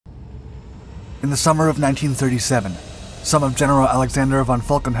In the summer of 1937, some of General Alexander von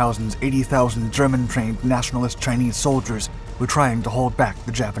Falkenhausen's 80,000 German-trained Nationalist Chinese soldiers were trying to hold back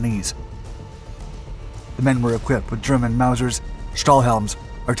the Japanese. The men were equipped with German Mausers, Stahlhelms,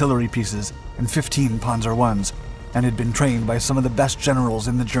 artillery pieces, and 15 Panzer Is, and had been trained by some of the best generals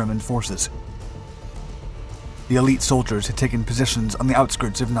in the German forces. The elite soldiers had taken positions on the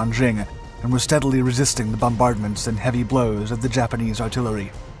outskirts of Nanjing and were steadily resisting the bombardments and heavy blows of the Japanese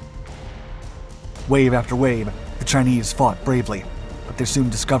artillery. Wave after wave, the Chinese fought bravely, but they soon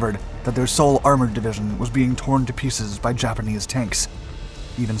discovered that their sole armored division was being torn to pieces by Japanese tanks.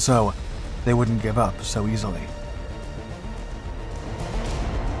 Even so, they wouldn't give up so easily.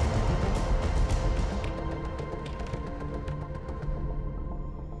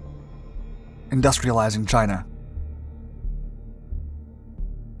 Industrializing China.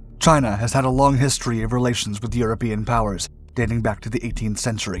 China has had a long history of relations with European powers, dating back to the 18th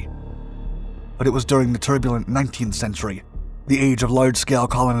century. But it was during the turbulent 19th century, the age of large-scale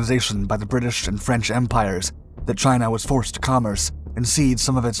colonization by the British and French empires, that China was forced to commerce and cede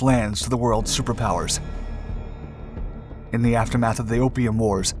some of its lands to the world's superpowers. In the aftermath of the Opium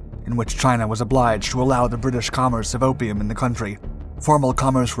Wars, in which China was obliged to allow the British commerce of opium in the country, formal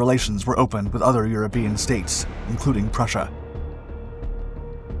commerce relations were opened with other European states, including Prussia.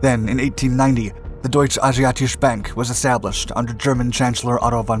 Then, in 1890, the Deutsche Asiatische Bank was established under German Chancellor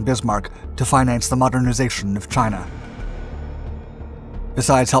Otto von Bismarck to finance the modernization of China.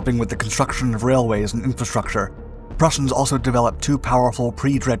 Besides helping with the construction of railways and infrastructure, Prussians also developed two powerful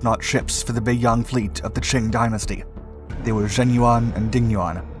pre-dreadnought ships for the Beiyang fleet of the Qing dynasty. They were Zhenyuan and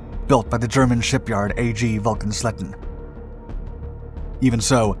Dingyuan, built by the German shipyard A.G. Vulkansletten. Even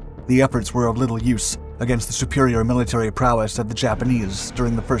so, the efforts were of little use against the superior military prowess of the Japanese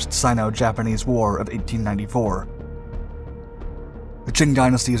during the First Sino-Japanese War of 1894. The Qing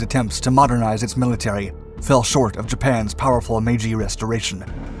dynasty's attempts to modernize its military fell short of Japan's powerful Meiji Restoration.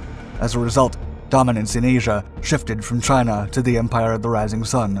 As a result, dominance in Asia shifted from China to the Empire of the Rising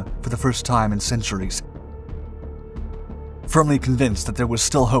Sun for the first time in centuries. Firmly convinced that there was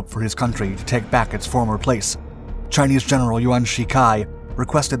still hope for his country to take back its former place, Chinese General Yuan Shikai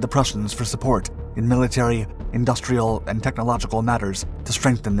requested the Prussians for support in military, industrial, and technological matters to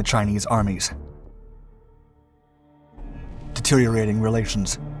strengthen the Chinese armies. Deteriorating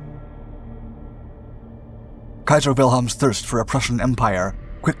relations. Kaiser Wilhelm's thirst for a Prussian empire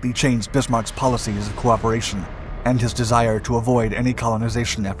quickly changed Bismarck's policies of cooperation and his desire to avoid any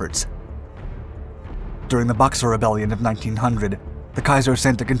colonization efforts. During the Boxer Rebellion of 1900, the Kaiser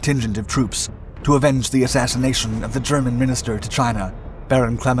sent a contingent of troops to avenge the assassination of the German minister to China,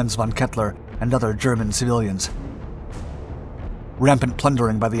 Baron Clemens von Kettler, and other German civilians. Rampant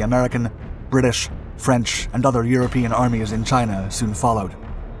plundering by the American, British, French, and other European armies in China soon followed.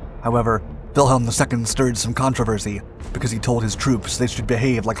 However, Wilhelm II stirred some controversy because he told his troops they should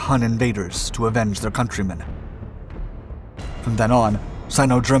behave like Han invaders to avenge their countrymen. From then on,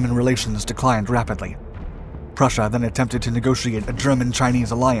 Sino-German relations declined rapidly. Prussia then attempted to negotiate a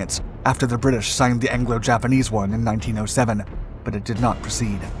German-Chinese alliance after the British signed the Anglo-Japanese one in 1907, but it did not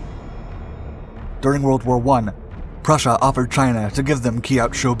proceed. During World War I, Prussia offered China to give them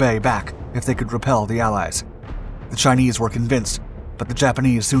Kiautschou Bay back if they could repel the Allies. The Chinese were convinced, but the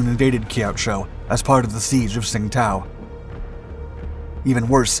Japanese soon invaded Kiautschou as part of the siege of Tsingtao. Even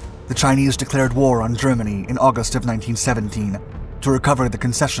worse, the Chinese declared war on Germany in August of 1917 to recover the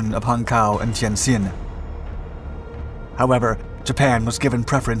concession of Hankow and Tientsin. However, Japan was given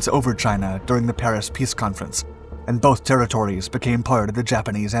preference over China during the Paris Peace Conference, and both territories became part of the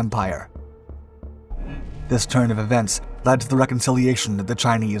Japanese Empire. This turn of events led to the reconciliation of the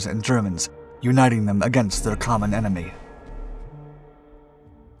Chinese and Germans, uniting them against their common enemy.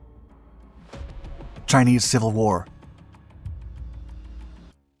 Chinese Civil War.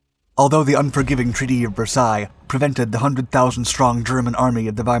 Although the unforgiving Treaty of Versailles prevented the 100,000-strong German army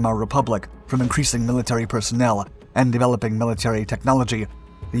of the Weimar Republic from increasing military personnel and developing military technology,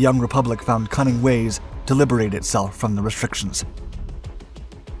 the young republic found cunning ways to liberate itself from the restrictions.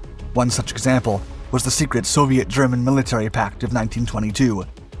 One such example was the secret Soviet-German Military Pact of 1922,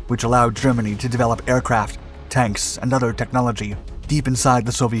 which allowed Germany to develop aircraft, tanks, and other technology deep inside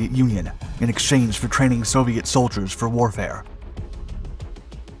the Soviet Union in exchange for training Soviet soldiers for warfare.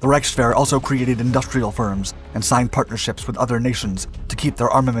 The Reichswehr also created industrial firms and signed partnerships with other nations to keep their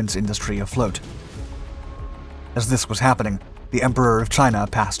armaments industry afloat. As this was happening, the Emperor of China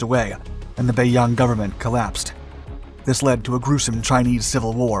passed away, and the Beiyang government collapsed. This led to a gruesome Chinese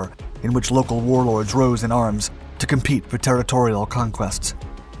civil war in which local warlords rose in arms to compete for territorial conquests.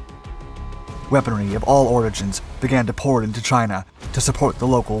 Weaponry of all origins began to pour into China to support the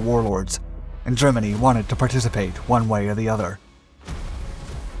local warlords, and Germany wanted to participate one way or the other.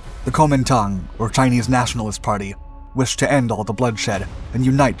 The Kuomintang, or Chinese Nationalist Party, wished to end all the bloodshed and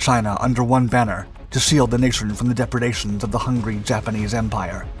unite China under one banner to shield the nation from the depredations of the hungry Japanese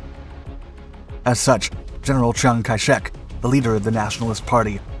Empire. As such, General Chiang Kai-shek, the leader of the Nationalist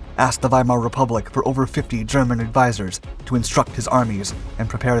Party, asked the Weimar Republic for over 50 German advisors to instruct his armies and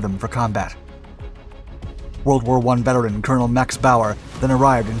prepare them for combat. World War I veteran Colonel Max Bauer then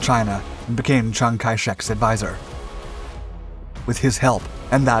arrived in China and became Chiang Kai-shek's advisor. With his help,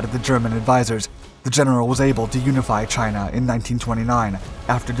 and that of the German advisors, the general was able to unify China in 1929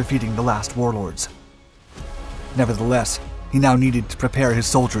 after defeating the last warlords. Nevertheless, he now needed to prepare his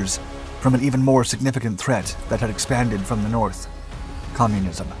soldiers from an even more significant threat that had expanded from the north: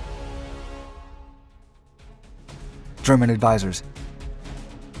 communism. German advisors.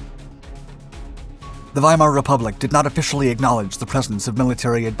 The Weimar Republic did not officially acknowledge the presence of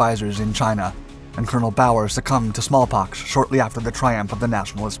military advisors in China, and Colonel Bauer succumbed to smallpox shortly after the triumph of the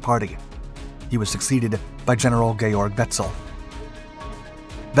Nationalist Party. He was succeeded by General Georg Wetzel.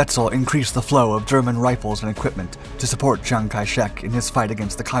 Wetzel increased the flow of German rifles and equipment to support Chiang Kai-shek in his fight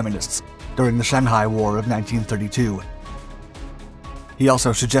against the Communists during the Shanghai War of 1932. He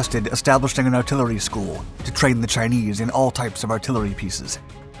also suggested establishing an artillery school to train the Chinese in all types of artillery pieces.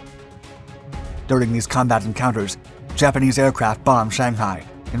 During these combat encounters, Japanese aircraft bombed Shanghai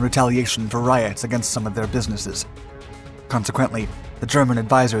in retaliation for riots against some of their businesses. Consequently, the German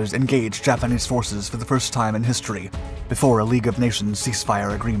advisors engaged Japanese forces for the first time in history before a League of Nations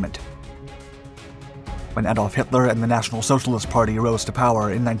ceasefire agreement. When Adolf Hitler and the National Socialist Party rose to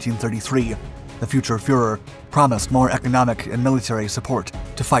power in 1933, the future Führer promised more economic and military support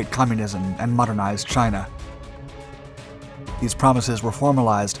to fight communism and modernize China. These promises were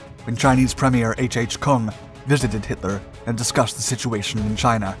formalized when Chinese Premier H.H. Kung visited Hitler and discussed the situation in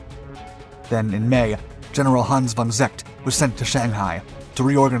China. Then, in May, General Hans von Zecht was sent to Shanghai to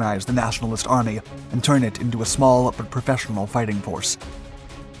reorganize the Nationalist Army and turn it into a small but professional fighting force.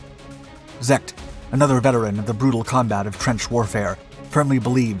 Zecht, another veteran of the brutal combat of trench warfare, firmly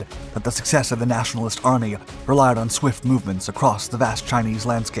believed that the success of the Nationalist Army relied on swift movements across the vast Chinese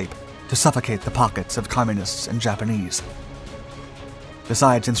landscape to suffocate the pockets of communists and Japanese.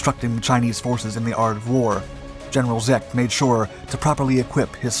 Besides instructing the Chinese forces in the art of war, General Zecht made sure to properly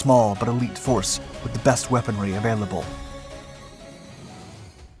equip his small but elite force with the best weaponry available.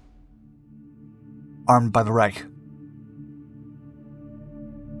 Armed by the Reich.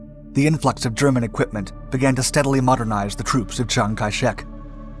 The influx of German equipment began to steadily modernize the troops of Chiang Kai-shek.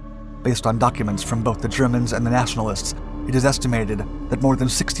 Based on documents from both the Germans and the Nationalists, it is estimated that more than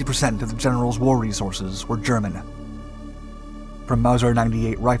 60% of the general's war resources were German. From Mauser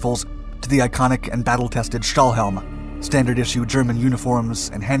 98 rifles to the iconic and battle-tested Stahlhelm, standard-issue German uniforms,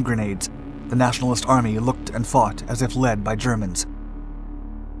 and hand grenades, the Nationalist Army looked and fought as if led by Germans.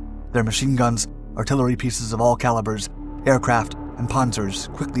 Their machine guns, artillery pieces of all calibers, aircraft, and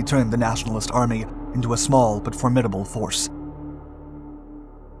panzers quickly turned the Nationalist Army into a small but formidable force.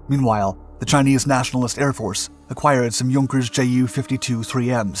 Meanwhile, the Chinese Nationalist Air Force acquired some Junkers Ju-52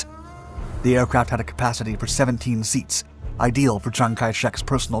 3Ms. The aircraft had a capacity for 17 seats, ideal for Chiang Kai-shek's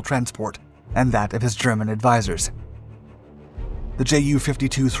personal transport and that of his German advisors. The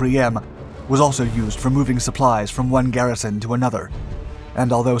Ju-52 3M was also used for moving supplies from one garrison to another,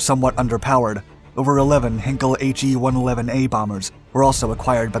 and although somewhat underpowered, over 11 Henkel HE-111A bombers were also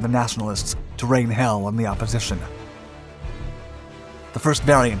acquired by the Nationalists to rain hell on the opposition. The first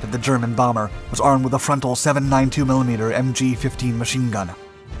variant of the German bomber was armed with a frontal 7.92mm MG-15 machine gun,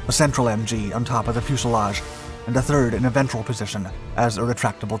 a central MG on top of the fuselage, and a third in a ventral position as a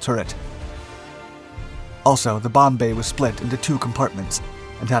retractable turret. Also, the bomb bay was split into 2 compartments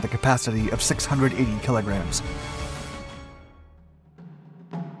and had a capacity of 680 kilograms.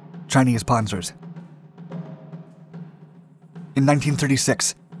 Chinese panzers. In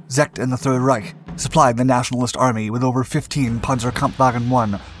 1936, Zecht and the Third Reich supplied the Nationalist Army with over 15 Panzerkampfwagen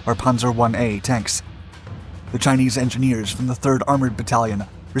 1 or Panzer 1A tanks. The Chinese engineers from the 3rd Armored Battalion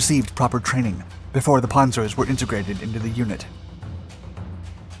received proper training before the panzers were integrated into the unit.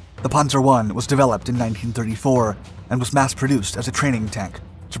 The Panzer I was developed in 1934 and was mass-produced as a training tank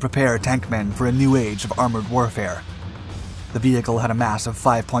to prepare tankmen for a new age of armored warfare. The vehicle had a mass of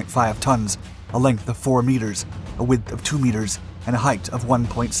 5.5 tons, a length of 4 meters, a width of 2 meters, and a height of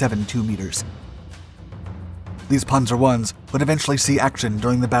 1.72 meters. These Panzer Is would eventually see action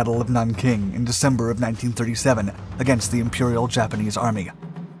during the Battle of Nanjing in December of 1937 against the Imperial Japanese Army.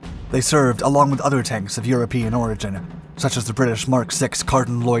 They served along with other tanks of European origin, such as the British Mark VI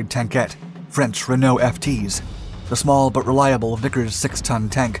Carden-Loyd tankette, French Renault FTs, the small but reliable Vickers 6-ton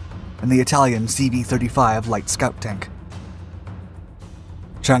tank, and the Italian CV-35 light scout tank.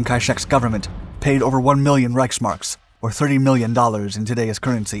 Chiang Kai-shek's government paid over 1 million Reichsmarks, or $30 million in today's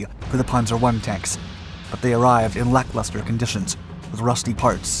currency, for the Panzer I tanks, but they arrived in lackluster conditions, with rusty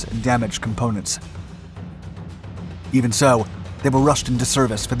parts and damaged components. Even so, they were rushed into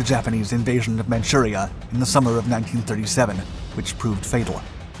service for the Japanese invasion of Manchuria in the summer of 1937, which proved fatal,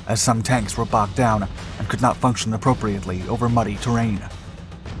 as some tanks were bogged down and could not function appropriately over muddy terrain.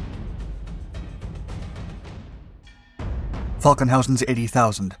 Falkenhausen's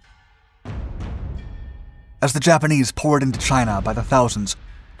 80,000. As the Japanese poured into China by the thousands,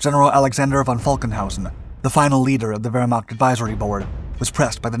 General Alexander von Falkenhausen, the final leader of the Wehrmacht Advisory Board, was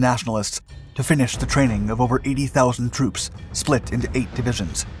pressed by the Nationalists to finish the training of over 80,000 troops split into 8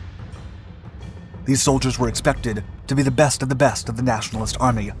 divisions. These soldiers were expected to be the best of the Nationalist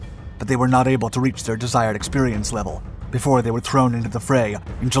army, but they were not able to reach their desired experience level before they were thrown into the fray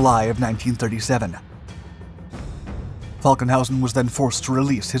in July of 1937. Falkenhausen was then forced to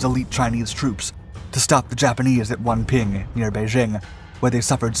release his elite Chinese troops to stop the Japanese at Wanping, near Beijing, where they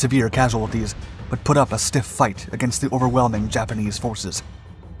suffered severe casualties but put up a stiff fight against the overwhelming Japanese forces.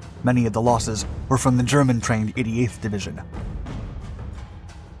 Many of the losses were from the German-trained 88th Division.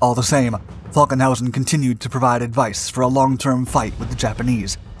 All the same, Falkenhausen continued to provide advice for a long-term fight with the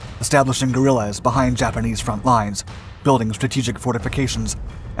Japanese, establishing guerrillas behind Japanese front lines, building strategic fortifications,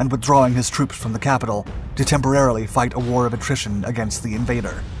 and withdrawing his troops from the capital to temporarily fight a war of attrition against the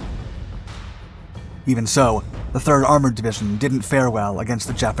invader. Even so, the 3rd Armored Division didn't fare well against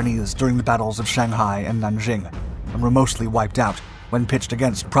the Japanese during the battles of Shanghai and Nanjing, and were mostly wiped out when pitched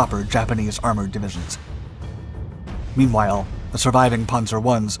against proper Japanese armored divisions. Meanwhile, the surviving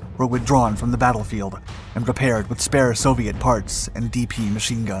Panzer Is were withdrawn from the battlefield and repaired with spare Soviet parts and DP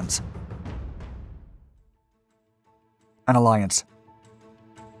machine guns. An alliance.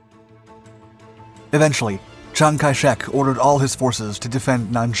 Eventually, Chiang Kai-shek ordered all his forces to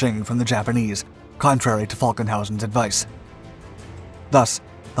defend Nanjing from the Japanese, contrary to Falkenhausen's advice. Thus,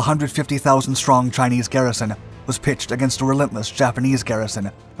 the 150,000-strong Chinese garrison was pitched against a relentless Japanese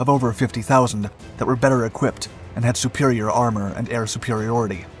garrison of over 50,000 that were better equipped and had superior armor and air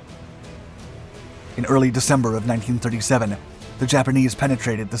superiority. In early December of 1937, the Japanese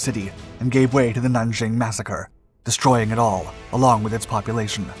penetrated the city and gave way to the Nanjing massacre, destroying it all, along with its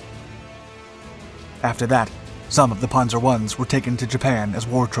population. After that, some of the Panzer Is were taken to Japan as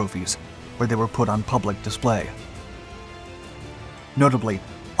war trophies, where they were put on public display. Notably,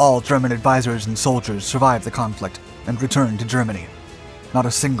 all German advisors and soldiers survived the conflict and returned to Germany. Not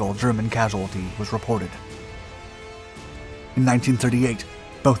a single German casualty was reported. In 1938,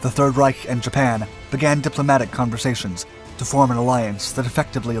 both the Third Reich and Japan began diplomatic conversations to form an alliance that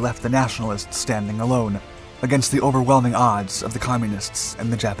effectively left the Nationalists standing alone against the overwhelming odds of the Communists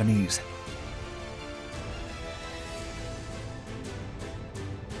and the Japanese.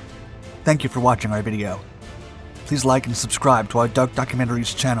 Thank you for watching our video. Please like and subscribe to our Dark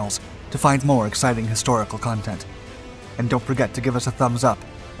Documentaries channels to find more exciting historical content. And don't forget to give us a thumbs up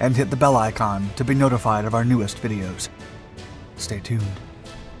and hit the bell icon to be notified of our newest videos. Stay tuned.